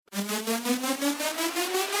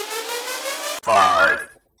5,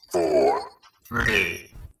 4,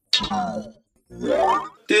 3, 2, 1.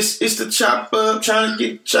 This is the chop up, trying to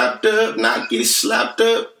get chopped up, not get slapped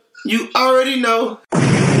up. You already know.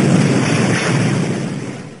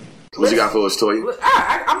 What you got for us, Toya?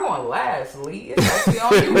 I'm going last, Lee. It's actually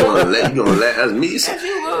on you. You going last? That's me.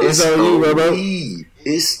 It's on you, bro. Me.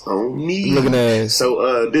 It's on me. Looking at it.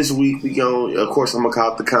 So this week we going. Of course, I'm gonna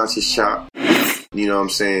call it the conscious chop. You know what I'm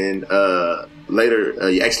saying?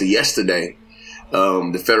 Actually yesterday,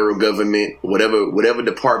 the federal government, whatever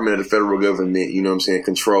department of the federal government, you know what I'm saying,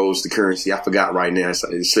 controls the currency. I forgot right now, so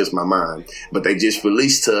it slips my mind. But they just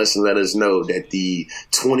released to us and let us know that the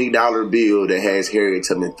 $20 bill that has Harriet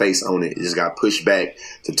Tubman face on it just got pushed back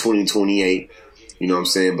to 2028. You know what I'm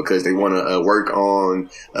saying? Because they want to work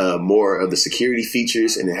on more of the security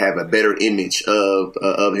features and have a better image of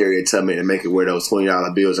Harriet Tubman and make it where those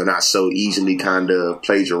 $20 bills are not so easily kind of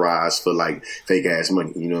plagiarized for like fake ass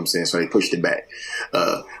money. You know what I'm saying? So they pushed it back.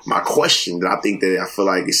 My question that I feel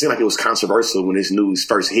like it seemed like it was controversial when this news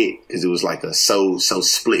first hit because it was like a so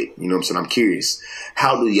split. You know what I'm saying? I'm curious.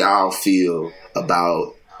 How do y'all feel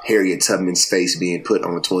about Harriet Tubman's face being put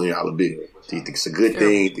on a $20 bill? Do you think it's a good thing?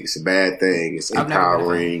 Do you think it's a bad thing? It's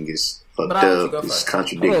empowering? It's fucked up? It's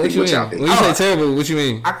contradicting? What y'all think? When you say terrible, what you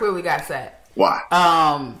mean? I clearly got set. Why?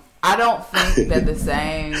 I don't think that the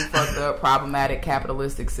same fucked up problematic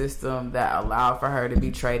capitalistic system that allowed for her to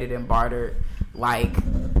be traded and bartered like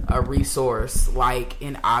a resource, like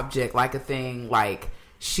an object, like a thing, like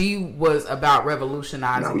she was about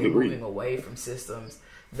revolutionizing and moving away from systems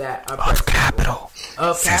that of capital.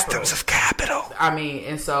 Systems of capital. I mean,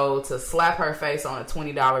 and so to slap her face on a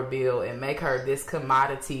 $20 bill and make her this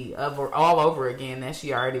commodity all over again that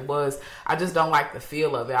she already was, I just don't like the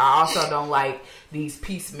feel of it. I also don't like these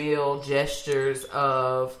piecemeal gestures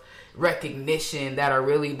of recognition that are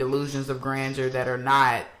really delusions of grandeur that are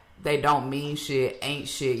not. They don't mean shit, ain't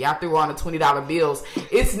shit. Y'all threw on the $20 bills.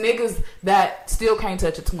 It's niggas that still can't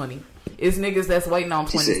touch a 20. It's niggas that's waiting on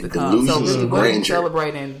 20s to come. So really, what are you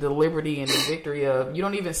celebrating the liberty and the victory of? You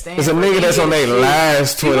don't even stand. It's a nigga that's on their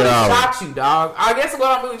last $20. She would have shot you, dog. I guess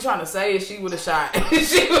what I'm really trying to say is she would have shot.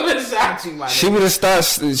 She would have shot you, my nigga. She would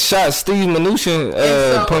have shot Steve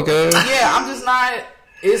Mnuchin, punk ass. Yeah, I'm just not.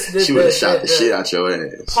 It's she would have shot the shit out your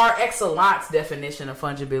ass. Par excellence definition of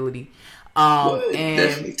fungibility. And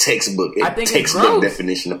definitely textbook. I think textbook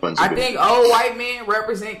definition of fungibility. I think old white men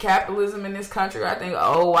represent capitalism in this country. I think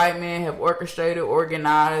old white men have orchestrated,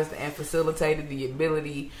 organized, and facilitated the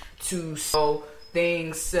ability to sell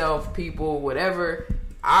things, self, people, whatever.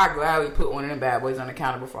 I gladly put one of them bad boys on the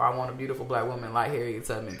counter before I want a beautiful black woman like Harriet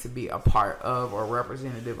Tubman to be a part of or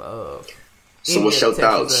representative of. So what's your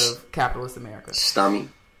thoughts of capitalist America? Stommy?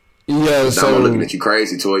 Yeah, so I'm looking at you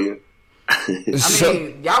crazy, Toya. I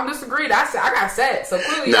mean, y'all disagreed. I got set, so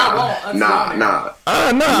clearly y'all want Auntie on there.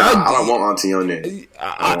 I don't want Auntie on there.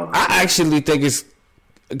 I actually think it's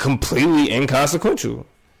completely inconsequential.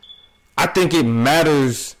 I think it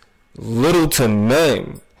matters little to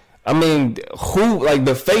none. I mean, who, like,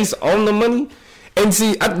 the face on the money? And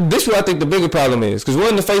see, this is what I think the bigger problem is. Because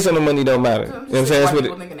one, the face on the money don't matter. You know what I'm saying? That's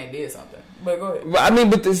people thinking they did something. But go ahead. I mean,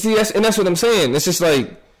 that's what I'm saying. It's just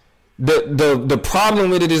like, the problem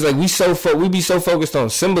with it is like we be so focused on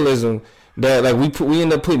symbolism that like we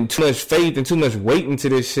end up putting too much faith and too much weight into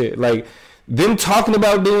this shit. Like them talking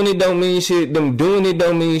about doing it don't mean shit. Them doing it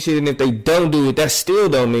don't mean shit. And if they don't do it, that still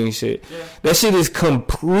don't mean shit. Yeah. That shit is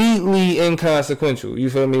completely inconsequential. You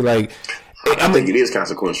feel me? Like I think it is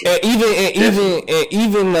consequential. And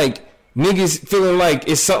even like niggas feeling like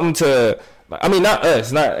it's something to. I mean, not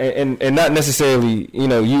us, and not necessarily, you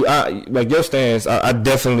know, like your stance. I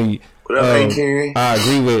definitely, I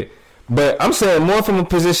agree with, but I'm saying more from a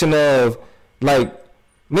position of like,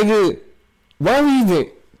 nigga, why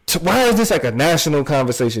is this like a national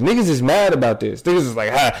conversation? Niggas is mad about this. Niggas is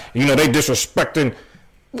like, they disrespecting.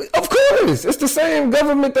 Of course, it's the same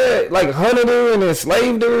government that like hunted her and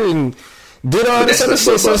enslaved her and did all this other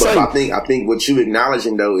shit. So it's like, I think what you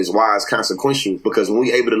acknowledging though is why it's consequential, because when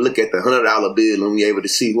we able to look at the $100 bill and we able to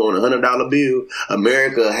see who on the $100 bill,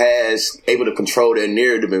 America has able to control that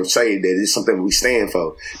narrative and say that it's something we stand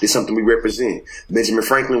for. It's something we represent. Benjamin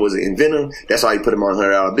Franklin was an inventor. That's why he put him on a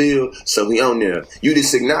 $100 bill. So he on there. You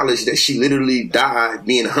just acknowledge that she literally died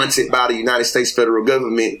being hunted by the United States federal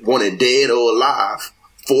government, wanted dead or alive,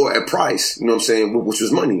 for a price, you know what I'm saying, which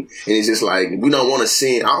was money. And it's just like, we don't want to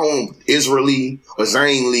send, I don't want Israel Lee or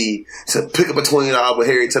Zane Lee to pick up a $20 with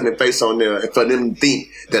Harriet Tubman face on there and for them to think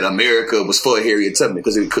that America was for Harriet Tubman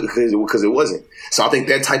because it wasn't. So I think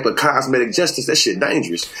that type of cosmetic justice, that shit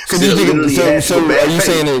dangerous. So are you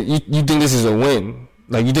saying that you think this is a win?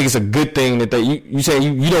 Like, you think it's a good thing that you say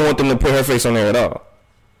you don't want them to put her face on there at all?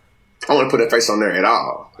 I want to put her face on there at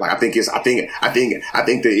all. Like, I think that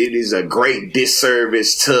it is a great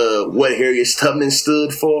disservice to what Harriet Tubman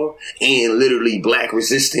stood for and literally black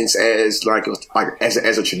resistance as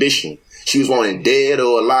as a tradition. She was wanted dead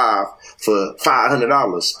or alive for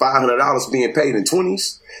 $500. $500 being paid in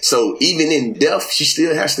 20s. So even in death, she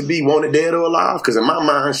still has to be wanted dead or alive. Because in my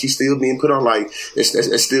mind, she's still being put on like,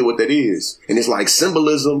 that's still what that is. And it's like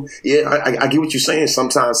symbolism. Yeah, I get what you're saying.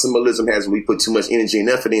 Sometimes symbolism we put too much energy and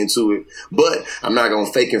effort into it. But I'm not going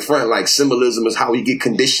to fake in front. Like, symbolism is how we get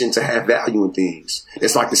conditioned to have value in things.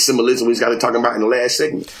 It's like the symbolism we got to talk about in the last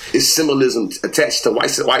segment. It's symbolism attached to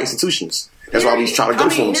white institutions. That's why we try to go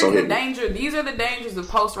for them so heavy. These are the dangers of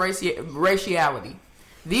post-raciality.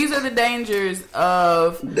 These are the dangers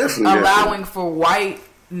of allowing for white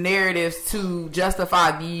narratives to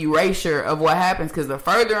justify the erasure of what happens. Because the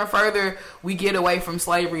further and further we get away from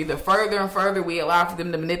slavery, the further and further we allow for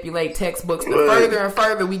them to manipulate textbooks, the further and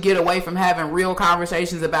further we get away from having real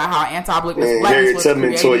conversations about how anti-blackness was Harriet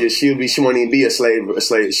Tubman told you she won't even be a slave.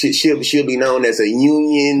 She'll be known as a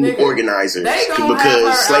union organizer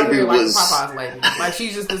because slavery was like Popeye's lady. Like,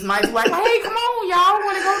 she's just this nice black. Like, hey, come on, y'all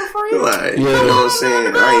want to go to free? Like, you know what I'm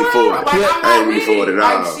saying? I ain't for it. I ain't really for it at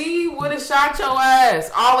all. Like, she would have shot your ass,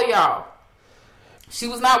 all of y'all. She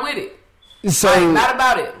was not with it. So, like, not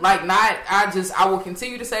about it. Like, not. I will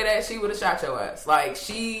continue to say that she would have shot your ass. Like,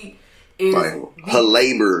 she is her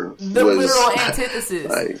labor the was literal antithesis.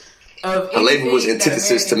 Like, of her labor was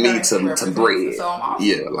antithesis to me to bread. So I'm off.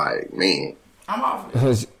 Yeah, like, man, I'm off.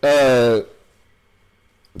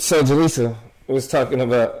 So Jaleesa was talking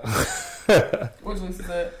about. What Jaleesa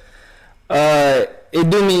said? It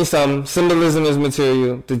do mean something. Symbolism is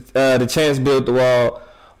material. The chants built the wall.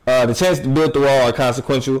 The chants to build the wall are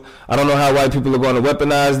consequential. I don't know how white people are going to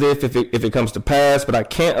weaponize this if it comes to pass, but I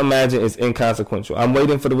can't imagine it's inconsequential. I'm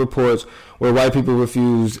waiting for the reports where white people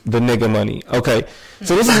refuse the nigga money. Okay,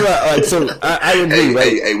 so this is what, I agree.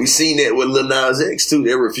 Hey, we seen that with Lil Nas X too.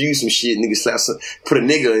 They refuse some shit. Niggas put a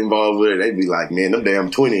nigga involved with it. They be like, man, them damn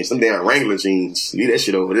 20s, them damn Wrangler jeans, leave that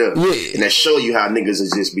shit over there. Yeah. And that show you how niggas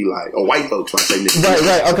is just be like, or white folks when I say niggas.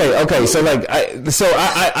 Right. Okay. So like,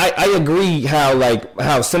 I agree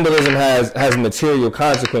how symbolism has material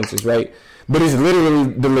consequences, right? But it's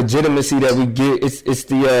literally the legitimacy that we give. It's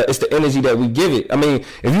the energy that we give it. I mean,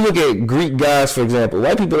 if you look at Greek gods, for example,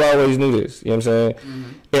 white people always knew this. You know what I'm saying?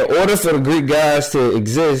 Mm-hmm. In order for the Greek gods to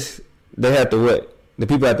exist, they had to what? The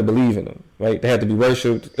people had to believe in them, right? They had to be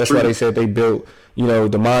worshipped. That's why they said they built,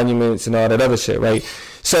 the monuments and all that other shit, right?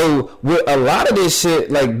 So with a lot of this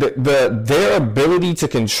shit, like their ability to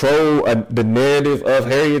control the narrative of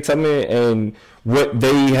Harriet Tubman and what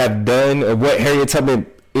they have done, or what Harriet Tubman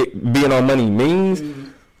being on money means,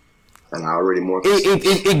 and I already more. It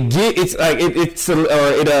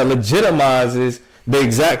legitimizes the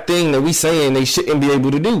exact thing that we saying they shouldn't be able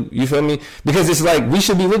to do. You feel me? Because it's like we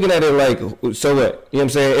should be looking at it like, so what? You know what I'm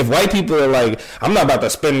saying? If white people are like, I'm not about to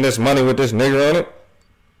spend this money with this nigga on it,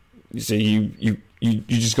 you say you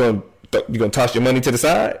just gonna. You're gonna toss your money to the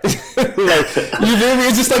side, like, you feel me?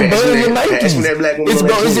 It's just like burning your Nikes.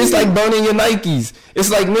 It's just like burning your Nikes. It's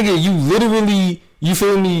like, nigga, you literally, you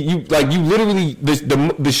feel me? You literally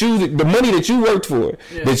the shoes, the money that you worked for,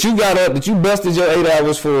 that you got up, that you busted your 8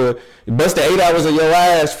 hours for, busted 8 hours of your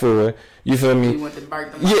ass for. You feel me?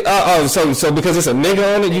 So because it's a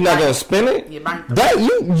nigga on it, you're not gonna spend it. That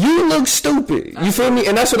you look stupid. You feel me?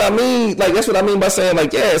 And that's what I mean. Like, that's what I mean by saying,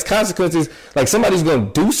 like, yeah, it's consequences. Like, somebody's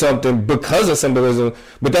gonna do something because of symbolism,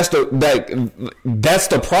 but that's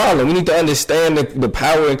the problem. We need to understand the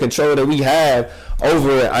power and control that we have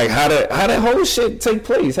over it. Like, how that whole shit take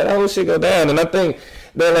place, how that whole shit go down. And I think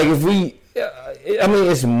that, like, if we, I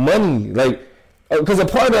mean, it's money, like, because a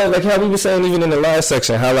part of, like, how we were saying even in the last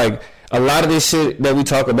section, how, like, a lot of this shit that we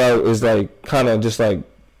talk about is, like, kind of just, like,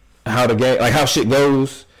 how the game, like, how shit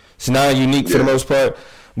goes. It's not unique for the most part.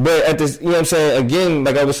 But at this, you know what I'm saying, again,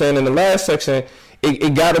 like I was saying in the last section,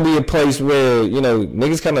 it got to be a place where,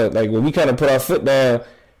 niggas kind of, like, where we kind of put our foot down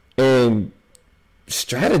and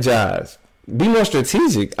strategize. Be more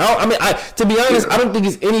strategic. To be honest, I don't think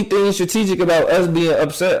it's anything strategic about us being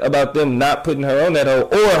upset about them not putting her on that hoe,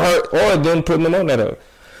 or them putting them on that hoe.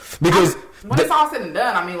 Because when it's all said and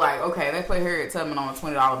done, I mean, like, okay, they put Harriet Tubman on a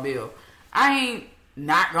 $20 bill. I ain't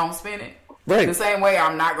not gonna spend it. Right. The same way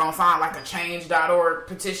I'm not gonna sign like a change.org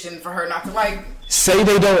petition for her not to, like, say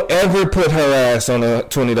they don't ever put her ass on a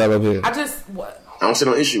 $20 bill. I don't see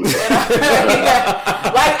no issue with that.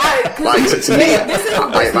 To me,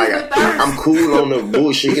 I'm cool on the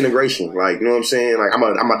bullshit integration. Like, you know what I'm saying? Like,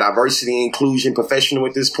 I'm a diversity inclusion professional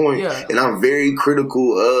at this point, and I'm very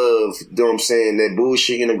critical of, you know what I'm saying, that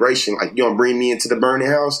bullshit integration. Like, you don't bring me into the burning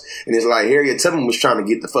house, and it's like Harriet Tubman was trying to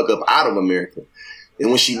get the fuck up out of America. And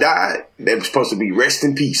when she died, they were supposed to be rest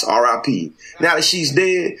in peace, R.I.P. Now that she's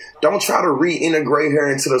dead, don't try to reintegrate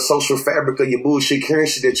her into the social fabric of your bullshit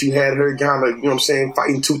currency that you had her kind of, you know what I'm saying,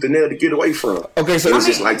 fighting tooth and nail to get away from. Okay, so it's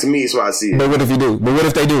just like, to me, it's what I see it. But what if you do? But what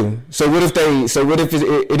if they do? So what if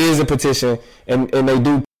it is a petition and they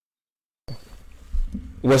do?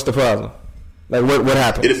 What's the problem? Like, what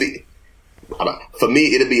happens? For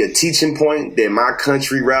me, it'll be a teaching point that my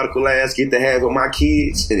country radical ass get to have with my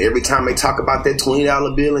kids. And every time they talk about that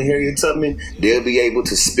 $20 bill in Harriet Tubman, they'll be able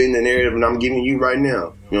to spin the narrative that I'm giving you right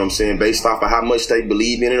now. You know what I'm saying? Based off of how much they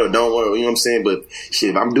believe in it or don't, or, you know what I'm saying? But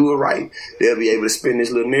shit, if I'm doing right, they'll be able to spin this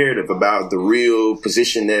little narrative about the real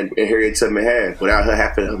position that Harriet Tubman had without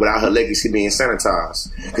her legacy being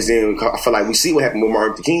sanitized. Because then I feel like we see what happened with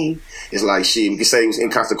Martin Luther King. It's like, shit, we can say it was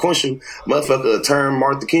inconsequential. Motherfucker turn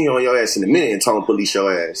Martin Luther King on your ass in a minute and tone police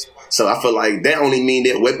your ass. So I feel like that only mean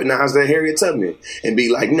that weaponize that Harriet Tubman and be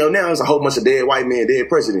like, you know, now it's a whole bunch of dead white men, dead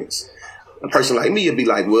presidents. A person like me would be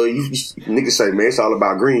like, well, you niggas say, man, it's all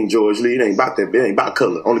about green, George Lee. It ain't about that. It ain't about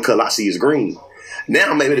color. Only color I see is green.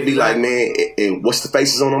 Now maybe to be like, man, and what's the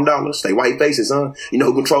faces on them dollars? They white faces, huh? You know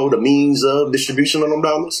who control the means of distribution of them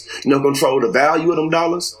dollars? You know who control the value of them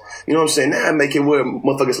dollars? You know what I'm saying? Now make it where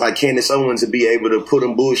motherfuckers like Candace Owens to be able to put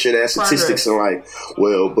them bullshit ass statistics and like,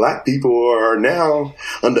 well, black people are now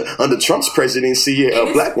under Trump's presidency,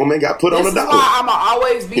 a black woman got put on a dollar. I'm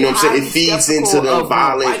always be, you know what I'm saying? It feeds into the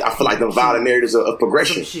violent. I feel like the violent narratives of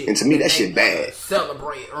progression, and to me that shit bad.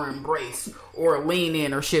 Celebrate or embrace or lean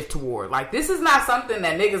in or shift toward. Like, this is not something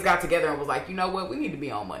that niggas got together and was like, you know what, we need to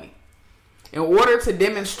be on money. In order to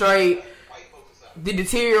demonstrate the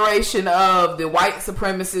deterioration of the white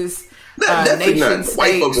supremacist nation state,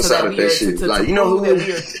 white folks so that inside of that shit. Like, you know who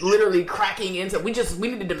we are literally cracking into. We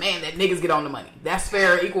need to demand that niggas get on the money. That's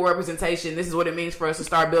fair, equal representation. This is what it means for us to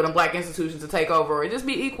start building black institutions to take over or just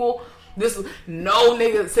be equal. This no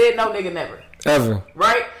nigga never ever,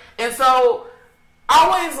 right? And so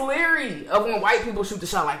always leery of when white people shoot the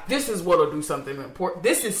shot. Like, this is what'll do something important.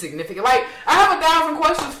 This is significant. Like, I have 1,000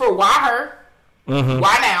 questions for why her,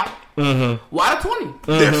 why now. Why the 20?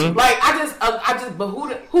 Like, I just, but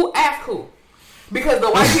who asked who? Because the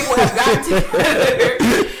white people have gotten together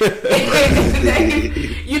and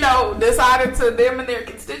they, you know, decided to, them and their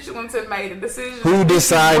constituents have made a decision. Who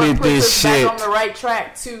decided this shit? Back on the right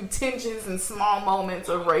track to tensions and small moments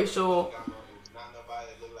of racial.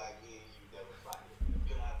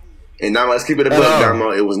 And now let's keep it a buck, Damo.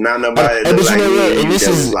 It was not nobody. And this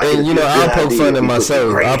is, and you know, I'll poke fun at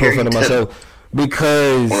myself.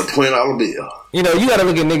 Because on a $20 bill, you know, you gotta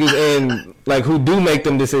look at niggas and like who do make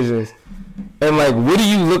them decisions, and like, what do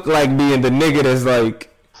you look like being the nigga that's like,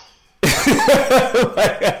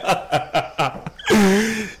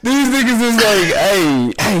 these niggas is like,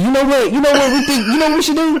 hey, you know what we think, you know what we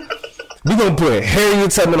should do? We gonna put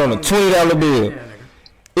Harriet Tubman on a $20 bill.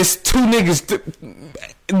 It's two niggas,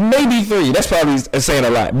 maybe three. That's probably saying a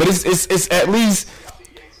lot, but it's at least.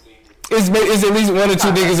 It's at least one or two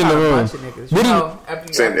niggas in the room. What do you?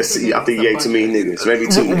 I think you ate too many niggas. Maybe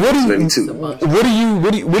two. Maybe two. What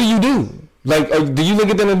do you do? Like, do you look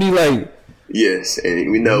at them and be like, yes,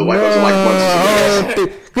 and we know white folks like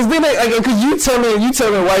bunches. Because then, because you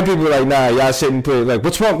telling white people like, nah, y'all shouldn't put, like,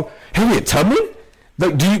 what's wrong? Harriet Tubman?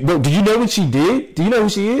 Like, do you know what she did? Do you know who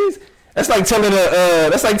she is? That's like telling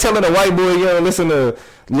a white boy, yo, listen to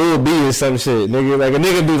Lil B or some shit, nigga. Like, a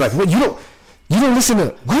nigga be like, what, you don't listen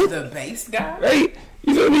to what? The bass guy, right?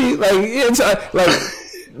 You feel me? Like, yeah, like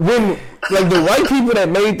when like the white people that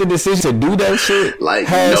made the decision to do that shit like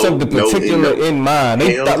had something particular in mind.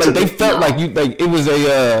 They felt like it was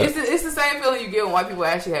a. It's the same feeling you get when white people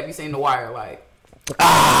actually have you seen The Wire, like.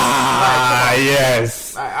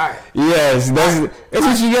 Yes. All right. Yes, that's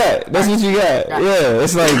what you got. That's what you got. Yeah,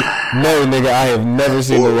 it's like, no, nigga, I have never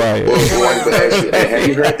seen The Wire. Have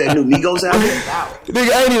you heard that new Migos album?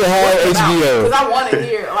 Nigga, I ain't even had HBO. Because I want to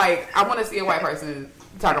hear, I want to see a white person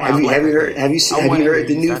talk about. Have you heard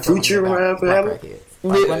the new Future album?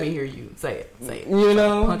 Let me hear you say it. You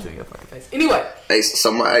know, punch you in your fucking face. Anyway,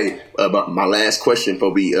 so my last question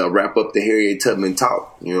before we wrap up the Harriet Tubman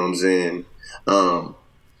talk. You know what I'm saying?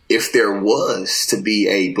 If there was to be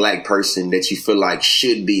a black person that you feel like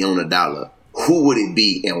should be on a dollar, who would it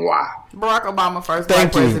be and why? Barack Obama, first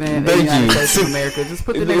black president in the United States of America. Just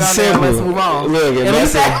put the nigga on there and let's move on. Look, at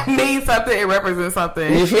least that means something. It represents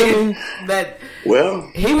something. You feel me?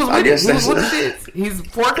 He was with it. He was with the shits. He's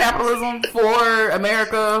for capitalism, for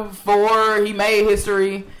America, he made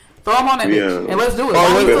history. Throw him on that bitch and let's do it.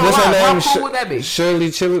 What's her name? How cool would that be?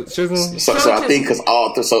 Shirley Chisholm. So I think because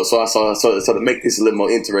so to make this a little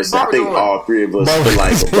more interesting, I think all three of us feel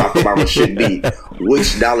like Barack Obama should be.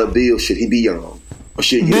 Which dollar bill should he be on? Or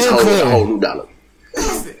should he just hold a whole new dollar?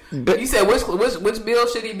 You said which bill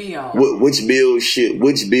should he be on? Which bill should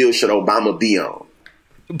Obama be on?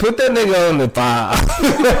 Put that nigga on the 5.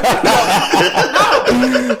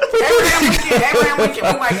 Abraham Lincoln.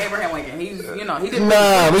 We like Abraham Lincoln. He's, he didn't.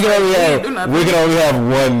 Nah, we can only have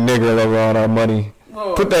one nigga that on our money.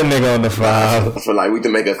 Whoa. Put that nigga on the 5. I feel like we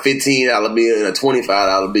can make a $15 bill and a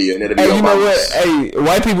 $25 bill, and it'll be. Hey, you know what? Hey,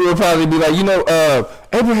 white people would probably be like,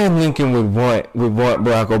 Abraham Lincoln would want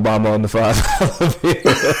Barack Obama on the $5 bill.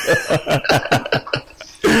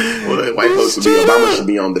 Well, white folks would be Obama should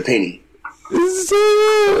be on the penny.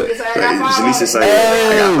 Jaleesa saying,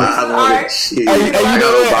 I got 500. Shit. You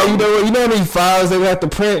know how many files they got to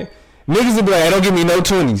print? Niggas would be like, hey, don't give me no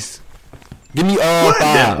 20s. Give me all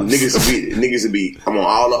 5s. Niggas would be. I want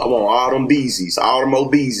all them Beezies, all them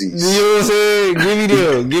Obeezies. You know what I'm saying?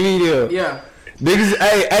 Give me them. Yeah.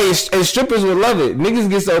 Niggas, and strippers would love it. Niggas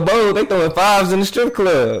get so bold, they throwing 5s in the strip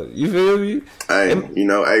club. You feel me? Hey,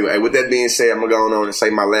 with that being said, I'm gonna go on and say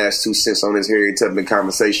my last 2 cents on this Harriet Tubman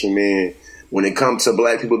conversation, man. When it comes to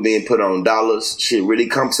black people being put on dollars, shit really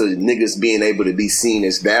come to niggas being able to be seen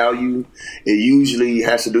as value. It usually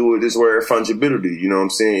has to do with this word fungibility. You know what I'm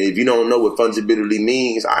saying? If you don't know what fungibility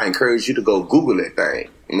means, I encourage you to go Google that thing.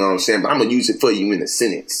 You know what I'm saying? But I'm going to use it for you in a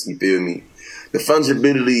sentence. You feel me? The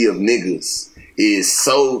fungibility of niggas is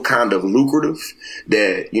so kind of lucrative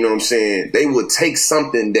that, you know what I'm saying, they would take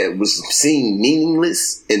something that was seen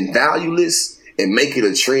meaningless and valueless and make it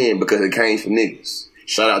a trend because it came from niggas.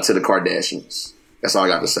 Shout out to the Kardashians. That's all I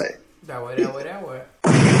got to say. That way.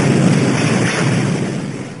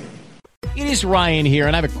 It is Ryan here,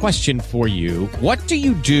 and I have a question for you. What do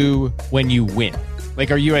you do when you win?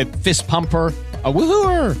 Like, are you a fist pumper, a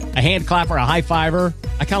woohooer, a hand clapper, a high fiver?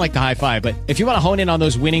 I kind of like the high five, but if you want to hone in on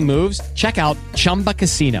those winning moves, check out Chumba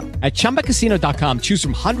Casino. At ChumbaCasino.com, choose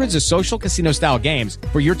from hundreds of social casino-style games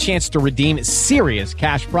for your chance to redeem serious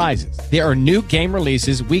cash prizes. There are new game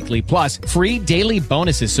releases weekly, plus free daily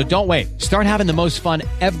bonuses, so don't wait. Start having the most fun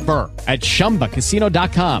ever at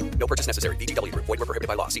ChumbaCasino.com. No purchase necessary. VGW Group. Void where prohibited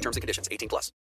by law. See terms and conditions. 18+.